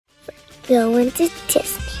going to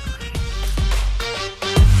Disney.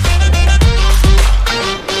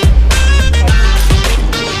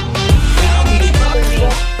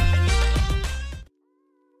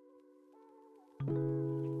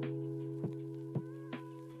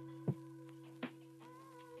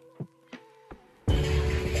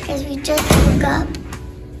 Because we just woke up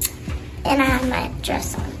and I had my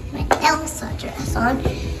dress on, my Elsa dress on.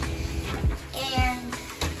 And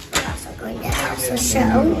we're also going to Elsa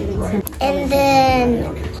show. And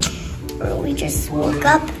then we just woke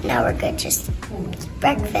up. Now we're good, just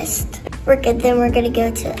breakfast. We're good, then we're gonna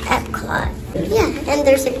go to Epcot. Yeah, and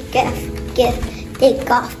there's a big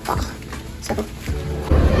golf ball. So.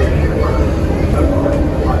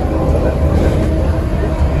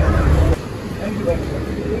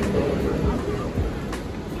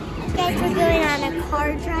 Guys, we're going on a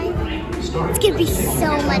car drive. It's gonna be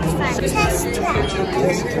so much fun. Test track.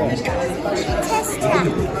 Test track.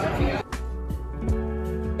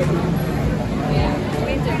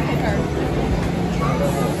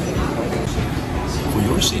 For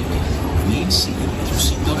your safety, please see your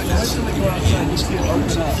seatbelt fasten and your hands and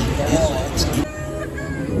arms and legs.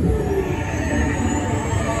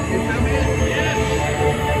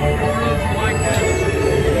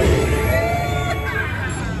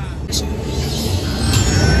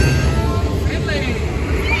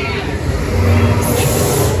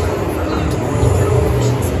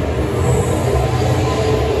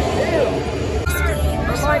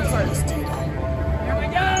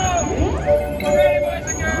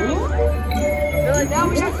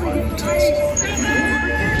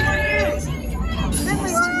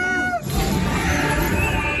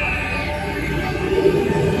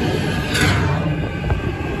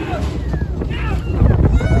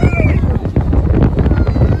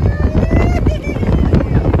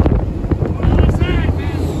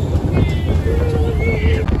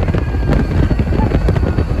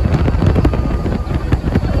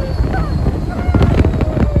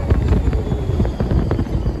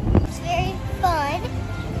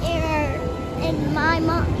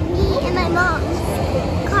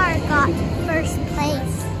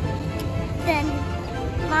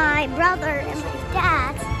 My brother and my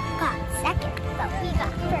dad got second, but we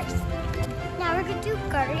got first. Now we're going to do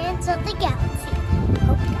Guardians of the Galaxy.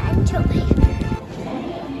 Hope you enjoy.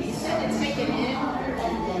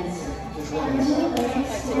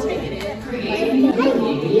 Creating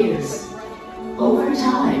years. Over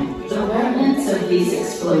time, the remnants of these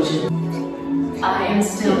explosions. I am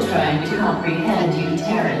still trying to comprehend you,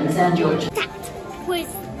 Terrans, and your... That was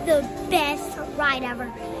the best ride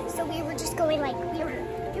ever. So we were just going like,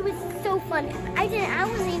 it was so fun. I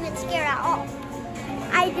wasn't even scared at all.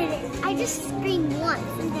 I just screamed once,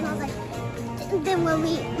 and then I was like, then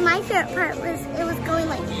my favorite part was, it was going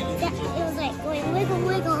like, that, it was like going wiggle,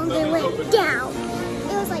 wiggle, and then went down.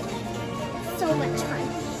 It was like so much fun.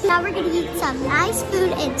 Now we're gonna eat some nice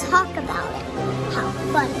food and talk about it, how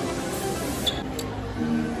fun it is.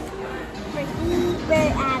 We're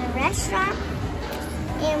at a restaurant,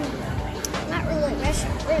 and not really a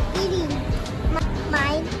restaurant, we're eating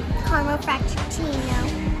my caramel frappuccino.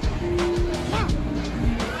 Yeah.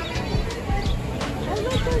 Oh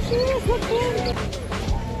my gosh, yes, look there.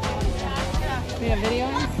 We have video?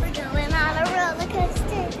 We're going on a roller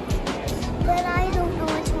coaster, but I don't know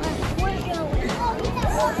which one we're going.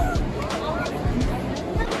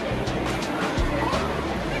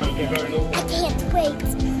 I can't wait.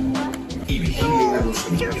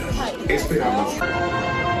 Esperamos.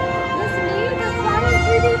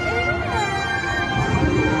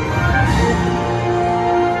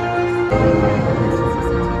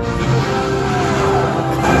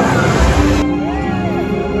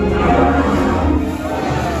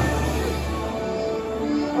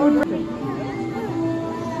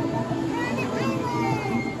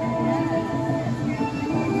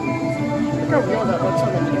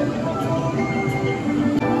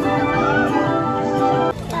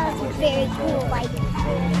 That was very cool. Like,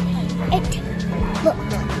 it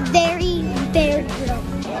looked very, very cool.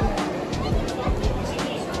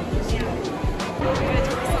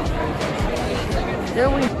 There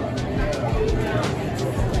we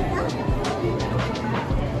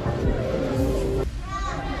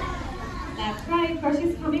That's right,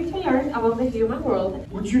 Percy's coming to learn about the human world.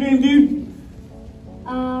 What's your name, dude?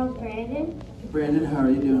 Brandon. Brandon, how are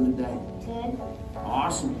you doing today? Good.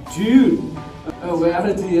 Awesome. Dude! Oh, way out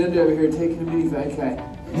at the end over here taking a mini vacay.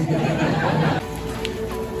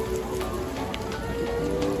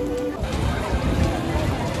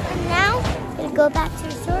 And now, we go back to the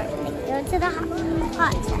resort and then go to the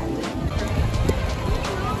hot tub.